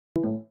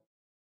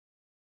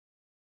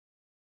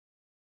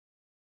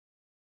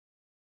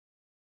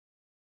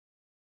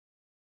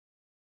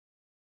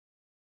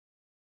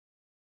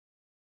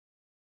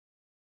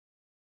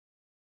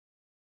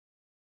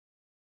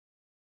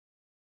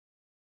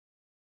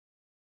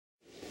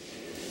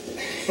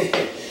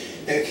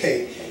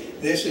Okay,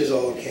 this is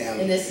Old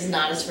Cam. And this is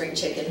not a spring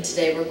chicken.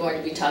 Today we're going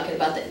to be talking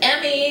about the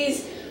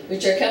Emmys,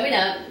 which are coming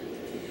up.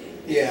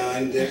 Yeah,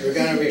 and we're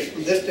going to be,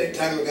 this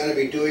time we're going to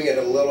be doing it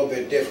a little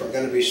bit different. We're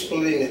going to be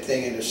splitting the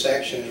thing into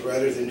sections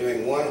rather than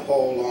doing one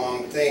whole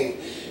long thing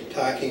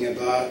talking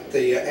about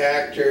the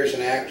actors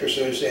and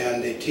actresses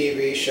and the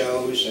TV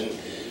shows and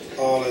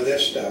all of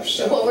this stuff.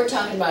 So what we're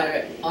talking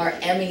about are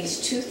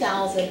Emmys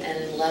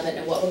 2011,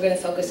 and what we're going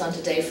to focus on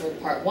today for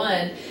part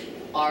one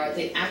are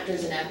the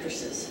actors and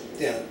actresses.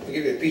 Yeah, I'll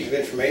give you a piece of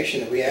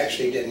information that we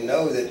actually didn't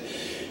know, that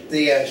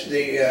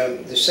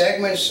the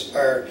segments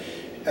are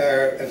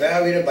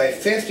evaluated by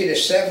 50 to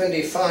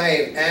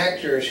 75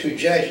 actors who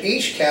judge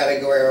each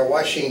category are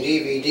watching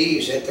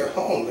DVDs at their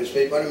home. Is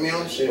what it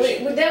amounts to.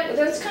 Wait,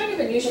 that's kind of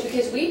unusual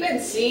because we've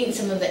been seeing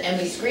some of the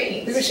Emmy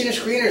screenings. We've been seeing the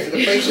screeners.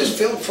 The place is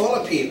filled full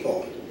of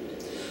people.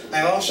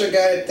 I've also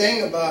got a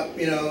thing about,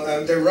 you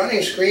know, they're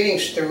running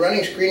screenings. They're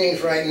running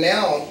screenings right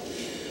now.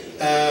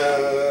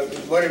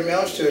 What it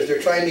amounts to is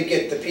they're trying to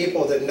get the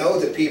people that know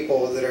the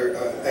people that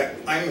are.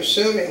 I'm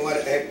assuming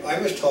what I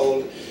was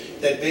told,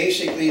 that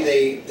basically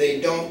they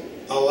don't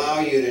allow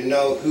you to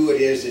know who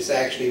it is that's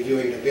actually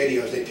viewing the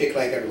videos. They pick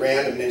like at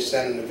random and then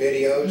send them the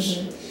videos.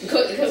 Mm-hmm.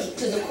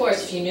 Because of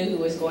course, if you knew who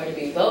was going to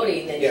be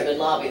voting, then you would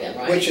lobby them,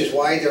 right? Which is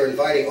why they're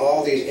inviting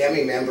all these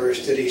Emmy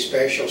members to these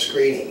special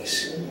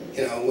screenings. Mm-hmm.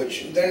 You know,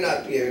 which they're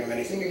not giving them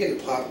anything. You're getting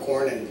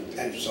popcorn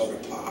and soda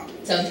pop.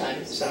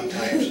 Sometimes.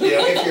 Sometimes. You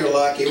know, if you're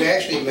lucky. We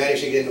actually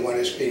managed to get into one of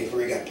the screenings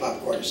where we got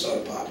popcorn and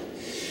soda pop.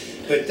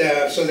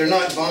 But so they're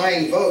not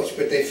buying votes,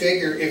 but they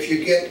figure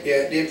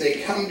if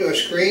they come to a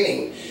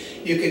screening,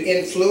 you can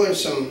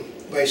influence them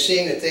by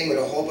seeing the thing with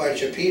a whole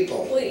bunch of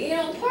people. Well, you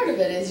know, part of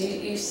it is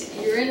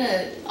you're in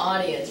an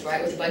audience,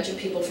 right, with a bunch of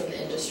people from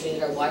the industry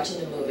that are watching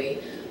the movie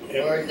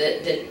or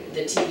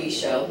the TV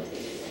show,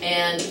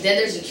 and then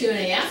there's a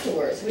Q&A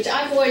afterwards, which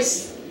I've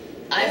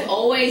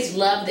always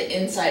loved the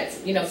insight,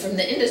 you know, from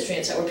the industry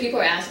insight, where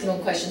people are asking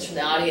them questions from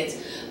the audience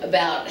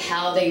about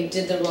how they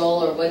did the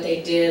role or what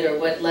they did or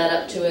what led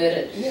up to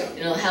it, and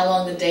you know, how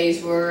long the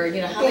days were,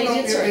 you know, how they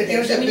did certain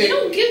things. I mean, you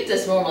don't get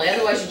this normally,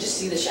 otherwise you just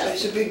see the show.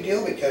 It's a big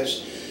deal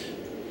because,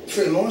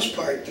 for the most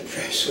part, the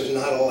press was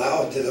not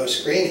allowed to those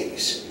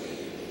screenings.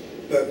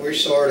 But we're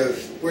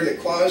the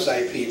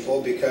quasi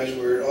people because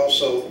we're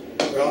also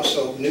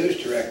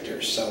news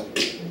directors, so,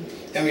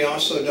 and we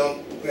also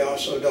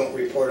don't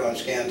report on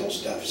scandal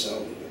stuff,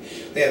 so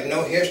we have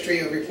no history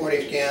of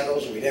reporting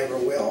scandals. We never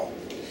will,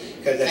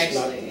 because that's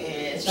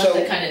it's not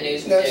the kind of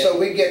news we do. So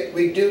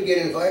we do get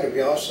invited.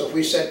 We also, if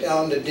we sit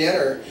down to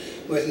dinner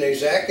with an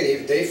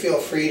executive, they feel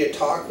free to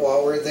talk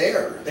while we're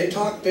there. They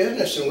talk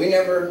business, and we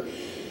never,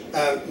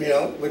 you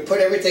know, we put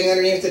everything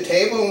underneath the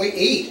table and we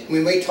eat. I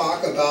mean, we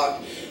talk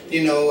about,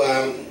 you know,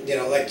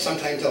 like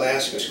sometimes they'll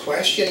ask us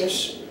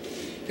questions.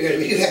 Because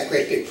we do have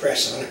great big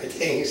press on our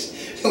things,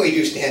 so we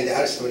do stand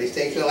out as some of these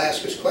things. They'll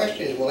ask us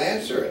questions, we'll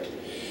answer it.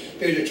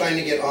 Because we're trying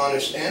to get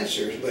honest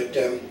answers. But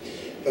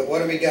what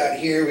do we got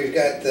here? We've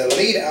got the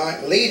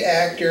lead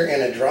actor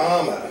in a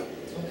drama.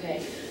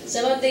 Okay.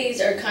 Some of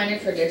these are kind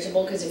of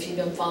predictable because if you've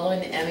been following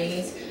the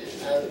Emmys,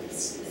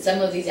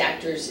 some of these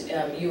actors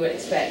you would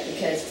expect.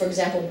 Because, for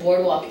example,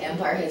 Boardwalk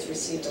Empire has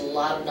received a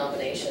lot of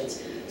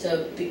nominations.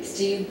 So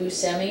Steve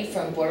Buscemi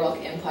from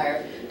Boardwalk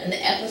Empire, and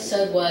the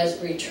episode was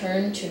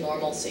Return to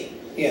Normalcy.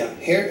 Yeah,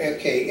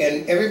 okay,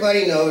 and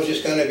everybody knows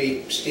it's going to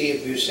be Steve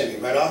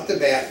Buscemi. Right off the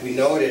bat, we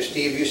know it is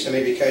Steve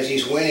Buscemi because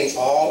he's winning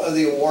all of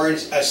the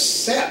awards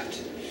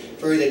except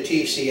for the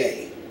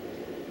TCA.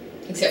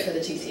 Except for the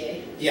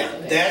TCA? Yeah,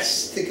 okay.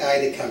 That's the guy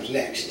that comes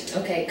next.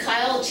 Okay,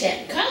 Kyle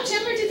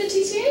Chandler did the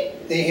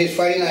TCA? His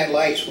Friday Night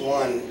Lights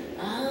won.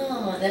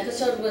 Oh, the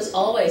episode was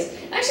Always.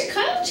 Actually,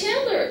 Kyle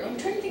Chandler, I'm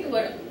trying to think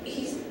about it.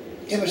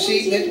 Yeah, but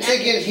see, the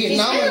thing is, he's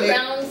nominated. Been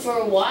around for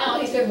a while.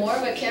 He's been more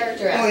of a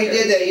character actor. Well, he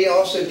did that. He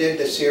also did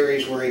the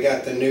series where he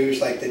got the news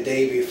like the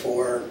day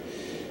before.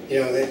 You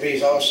know,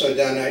 he's also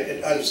done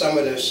on some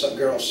of this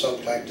girl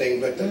soap type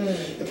thing. But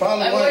the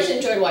problem I've always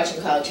enjoyed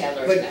watching Kyle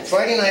Chandler. But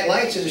Friday Night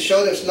Lights is a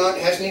show that's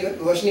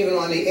wasn't even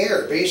on the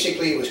air.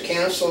 Basically, it was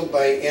canceled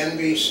by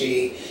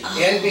NBC.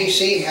 Oh.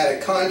 NBC had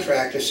a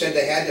contract that said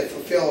they had to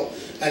fulfill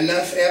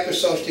enough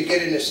episodes to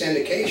get into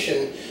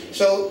syndication.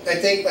 So I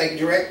think like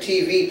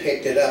DirecTV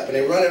picked it up and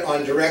they run it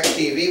on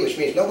DirecTV, which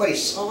means nobody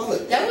saw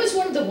it. That was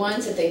one of the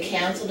ones that they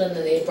canceled and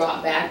then they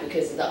brought back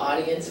because the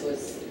audience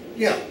was.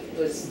 Yeah.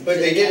 But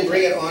they didn't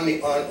bring it on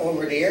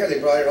over the air. They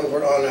brought it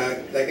over on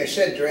like I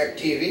said,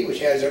 DirecTV, which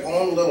has their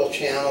own little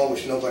channel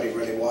which nobody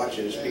really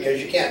watches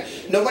because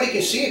nobody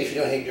can see it if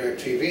you don't have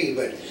DirecTV.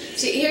 But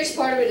see, here's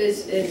part of it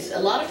is a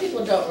lot of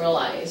people don't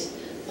realize.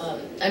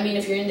 I mean,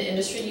 if you're in the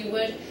industry, you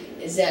would.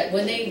 Is that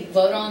when they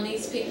vote on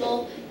these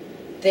people,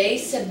 they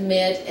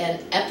submit an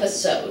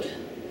episode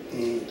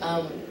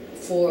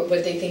for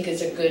what they think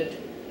is a good,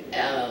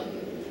 how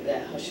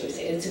should we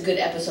say, it's a good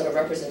episode of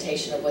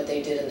representation of what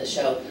they did in the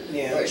show,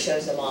 where it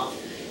shows them off.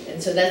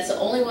 And so that's the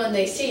only one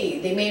they see.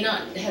 They may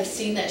not have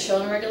seen that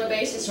show on a regular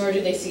basis, nor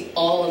do they see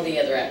all of the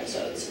other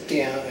episodes.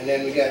 Yeah, and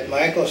then we got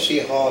Michael C.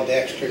 Hall,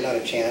 Dexter, not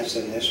a chance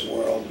in this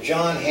world.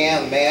 John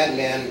Hamm, Mad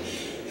Men.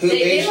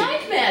 They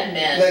like Mad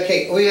Men.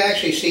 Okay, we've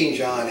actually seen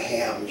John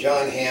Hamm.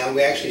 John Hamm,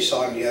 we actually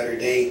saw him the other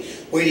day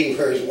waiting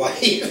for his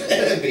wife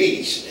at the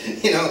beach.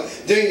 You know,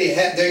 doing the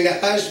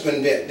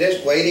husband bit,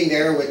 just waiting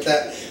there with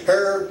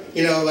her.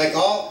 You know, like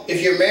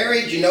if you're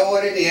married, you know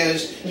what it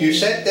is. You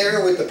sit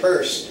there with the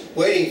purse,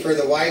 waiting for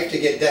the wife to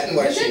get done.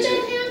 Was that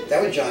John Hamm?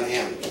 That was John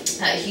Hamm.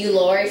 Hugh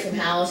Laurie from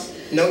House.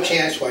 No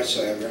chance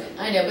whatsoever.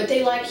 I know, but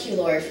they like Hugh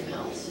Laurie from House.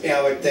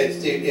 Yeah, but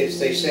they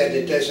said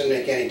it doesn't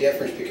make any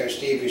difference because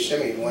Steve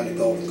Buscemi won the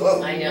Golden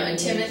Globe. I know, and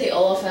Timothy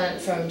Olyphant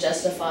from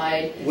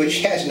Justified. Which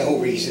has no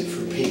reason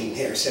for being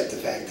there except the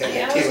fact that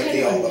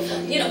Timothy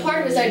Olyphant. You know, part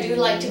of it is I do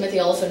like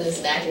Timothy Olyphant as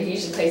an actor. He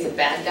usually plays a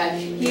bad guy.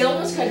 He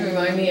almost kind of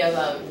reminds me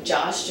of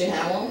Josh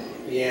Duhamel.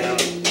 Yeah.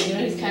 You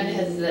know, he kind of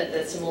has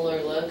that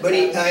similar look. But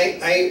I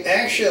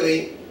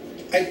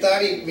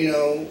thought he, you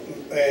know,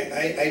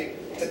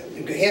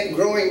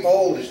 growing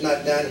old has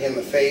not done him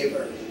a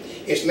favor.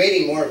 It's made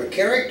him more of a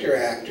character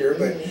actor,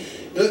 but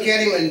look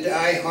at him in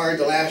Die Hard,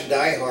 the last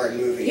Die Hard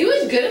movie. He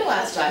was good at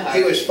last Die Hard.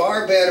 He was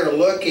far better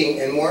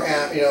looking and more,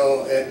 you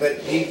know,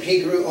 but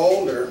he grew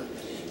older,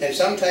 and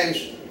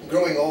sometimes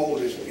growing old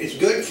it's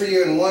good for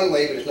you in one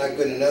way, but it's not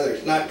good in another.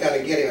 It's not going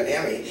to get him an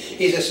Emmy.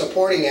 He's a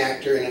supporting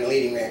actor in a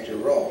leading actor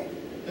role.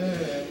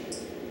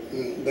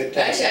 But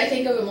actually, I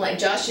think of him like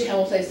Josh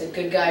Duhamel plays the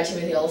good guy.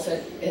 Timothy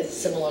Olyphant is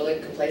similar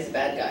look and plays the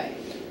bad guy.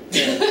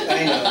 Yeah,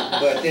 I know,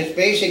 but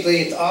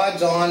it's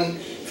odds on,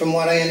 from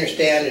what I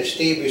understand, is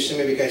Steve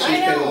Buscemi because he's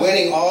been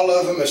winning all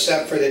of them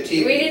except for the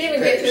TV. We didn't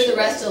even get through the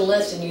rest of the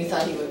list, and you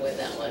thought he would win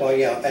that one. Well,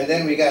 yeah, and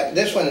then we got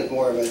this one is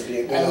more of a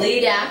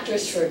lead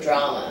actress for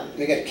drama.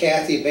 We got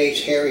Kathy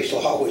Bates, Harry's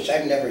Law, which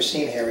I've never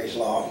seen Harry's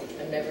Law.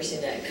 I've never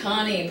seen that.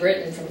 Connie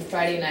Britton from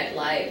Friday Night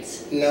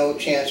Lights. No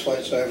chance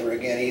whatsoever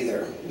again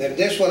either.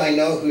 This one I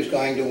know who's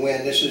going to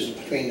win. This is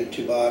between the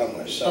two bottom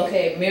ones. So.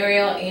 Okay,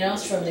 Muriel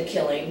Enos from The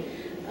Killing.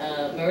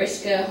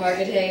 Mariska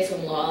Hargitay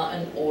from Law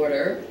and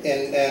Order.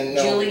 And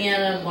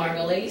Juliana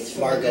Margulies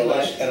from The Good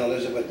Wife. And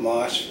Elizabeth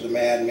Moss for The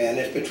Mad Men.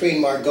 It's between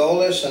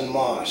Margolis and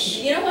Moss.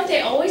 You know what?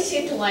 They always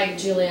seem to like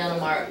Juliana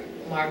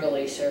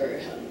Margulies.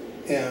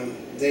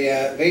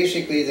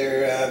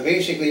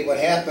 Basically what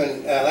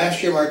happened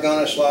last year.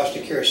 Margolis lost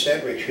to Kira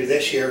Sedgwick, who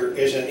this year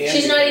isn't in.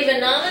 She's not even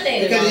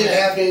nominated. Because they didn't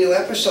have any new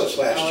episodes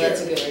last year. Oh,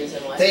 that's a good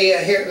reason why.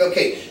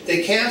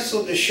 They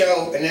canceled the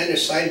show and then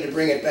decided to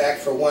bring it back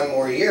for one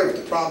more year. But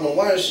the problem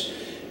was,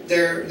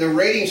 the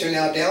ratings are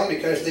now down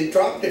because they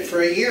dropped it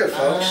for a year,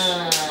 folks.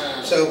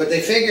 So, but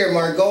they figure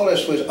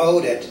Margolis was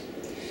owed it.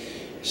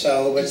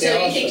 So, but so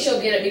you think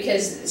she'll get it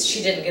because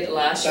she didn't get it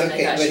last year?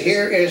 Okay, but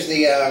here is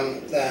the.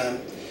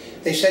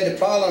 They said the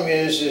problem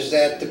is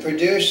that the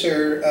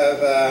producer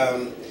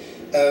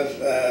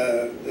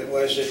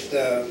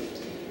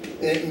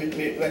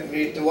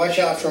to watch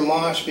out for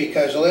Moss,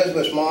 because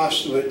Elizabeth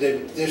Moss,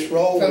 this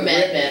role from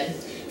Mad Men.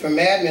 From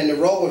Mad Men,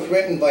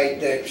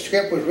 the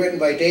script was written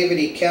by David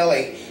E.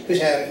 Kelly, who's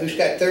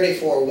got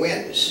 34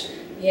 wins.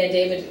 Yeah,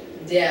 David.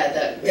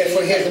 Yeah,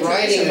 for his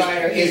writing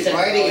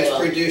has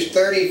produced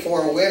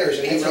 34 winners,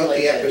 and he wrote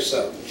the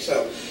episode.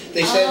 So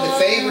they said the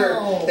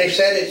favor. They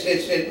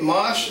said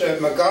Moss,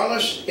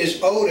 Margolis is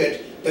owed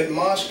it, but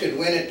Moss could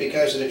win it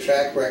because of the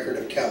track record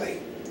of Kelly.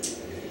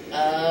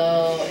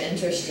 Oh,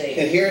 interesting.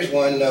 And here's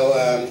one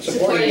though,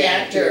 supporting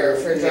actor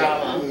for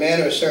drama.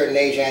 Man of a certain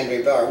age,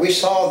 Andre Bauer. We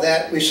saw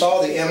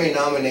the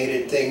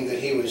Emmy-nominated thing that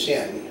he was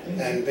in,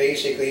 and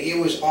basically it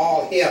was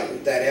all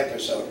him that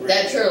episode.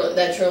 Really.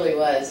 That truly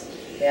was.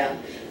 Yeah.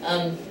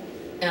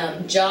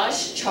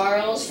 Josh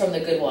Charles from The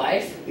Good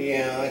Wife.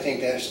 Yeah, I think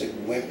that's the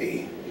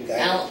wimpy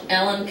guy.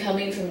 Alan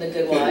Cumming from The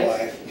Good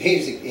Wife.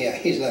 He's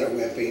not a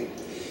wimpy.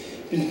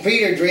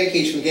 Peter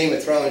Dinklage from Game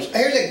of Thrones.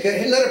 Here's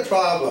another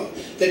problem.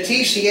 The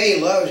TCA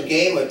loves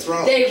Game of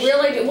Thrones. They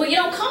really do. Well, you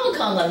know,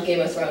 Comic-Con loves Game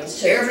of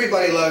Thrones too.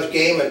 Everybody loves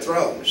Game of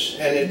Thrones,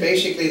 and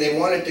basically they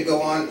want it to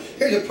go on.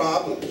 Here's the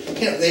problem.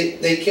 You know,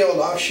 they killed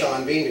off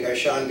Sean Bean because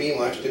Sean Bean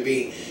wants to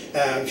be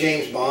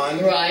James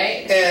Bond.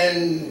 Right.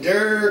 And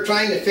they're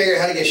trying to figure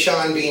out how to get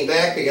Sean Bean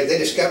back because they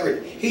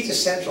discovered he's the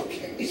central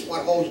character. He's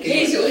what holds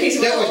Game of Thrones.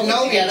 There was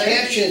no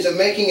intentions of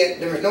making it.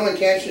 There was no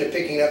intention of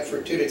picking it up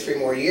for 2 to 3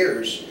 more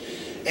years.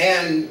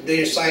 And they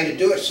decided to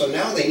do it, so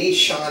now they need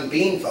Sean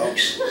Bean,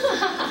 folks.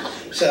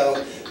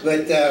 So,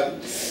 but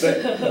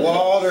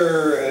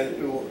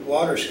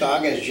Walter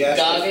Scoggins,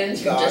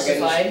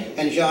 Justified,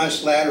 and John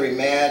Slattery,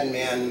 Mad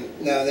Men.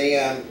 No, they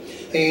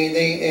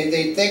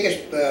think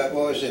it's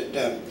what was it?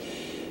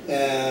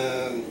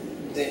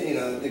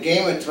 The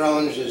Game of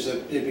Thrones is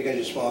because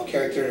he's a small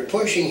character. They're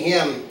pushing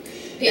him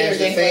as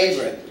the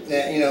favorite.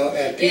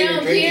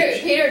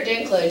 Peter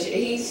Dinklage,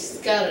 he's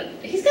got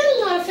a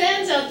lot of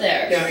fans out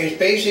there. Yeah, he's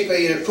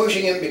basically, they're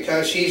pushing him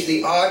because he's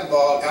the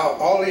oddball.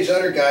 All these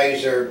other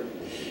guys are,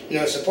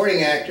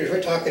 supporting actors.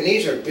 We're talking,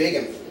 these are big,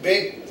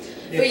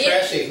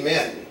 impressive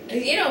men.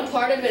 You know,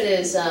 part of it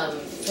is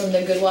from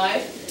The Good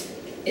Wife.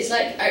 it's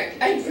like,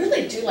 I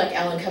really do like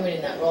Alan Cumming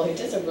in that role. He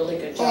does a really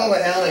good job. Oh,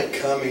 but Alan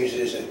Cummings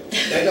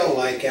isn't. I don't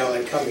like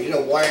Alan Cummings. You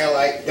know why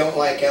don't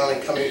like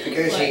Alan Cummings?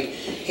 Because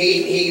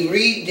he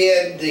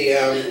redid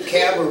the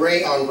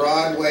Cabaret on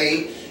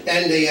Broadway,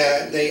 and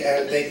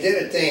they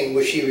did a thing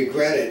which he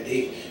regretted.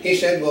 He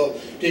said, "Well,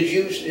 did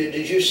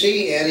you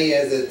see any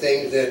of the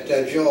things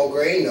that Joel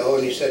Grey know?"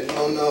 And he said,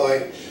 "Oh no,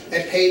 I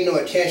paid no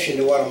attention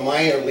to what a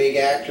minor league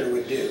actor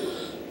would do."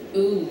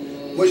 Ooh.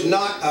 Was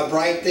not a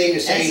bright thing to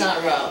say. That's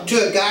not wrong.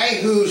 To a guy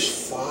whose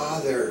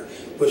father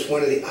was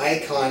one of the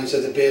icons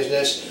of the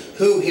business,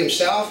 who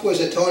himself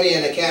was a Tony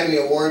and Academy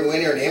Award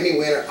winner and Emmy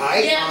winner,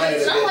 icon Yeah, but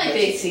it's of the not business. like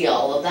they see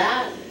all of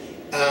that.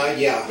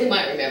 Yeah. They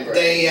might remember it.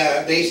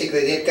 They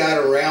basically they got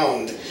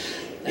around,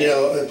 you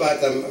know,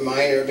 about the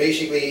minor.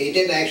 Basically, he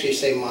didn't actually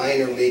say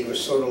minor league. It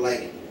was sort of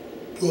like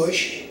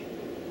Bush.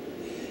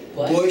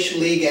 What? Bush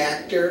league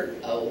actor.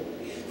 Oh.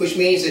 Which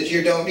means that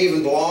you don't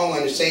even belong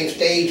on the same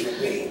stage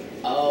with me.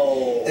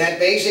 Oh. That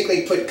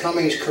basically put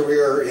Cummings'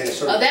 career in a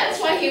sort of... Oh,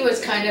 that's why he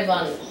was kind of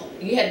on,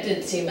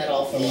 didn't see him at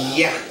all for a while.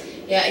 Yeah.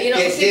 Yeah, you know,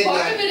 It see, did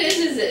part not- of it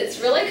is it's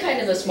really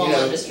kind of a small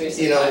industry sometimes.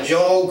 You know,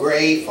 Joel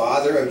Grey,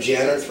 father of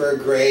Jennifer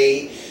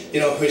Grey, you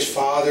know, his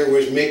father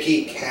was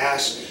Mickey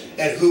Cass,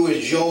 and who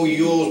is Joe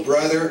Yule's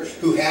brother,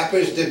 who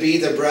happens to be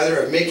the brother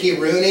of Mickey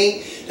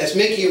Rooney. That's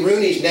Mickey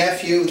Rooney's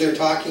nephew they're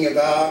talking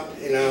about,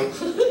 you know.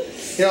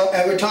 You know,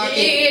 and we're talking...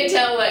 You can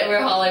tell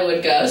where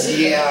Hollywood goes.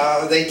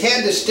 Yeah, they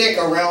tend to stick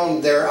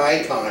around their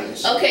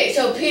icons. Okay,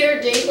 so Peter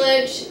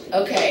Dinklage,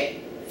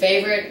 okay,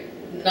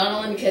 favorite, not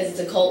only because it's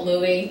a cult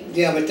movie.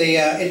 Yeah, but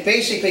it's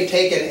basically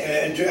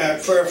taken...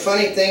 for a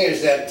funny thing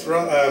is that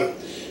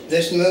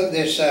this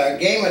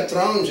Game of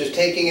Thrones is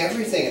taking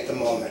everything at the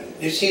moment.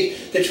 You see,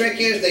 the trick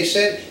is they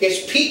said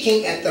it's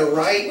peaking at the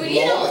right moment.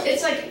 You know,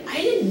 it's like, I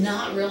did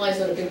not realize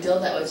what a big deal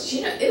that was.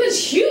 You know, it was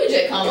huge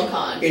at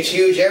Comic-Con. It's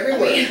huge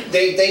everywhere. I mean,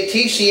 they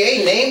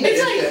TCA named it.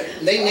 It's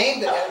like, They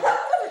named it.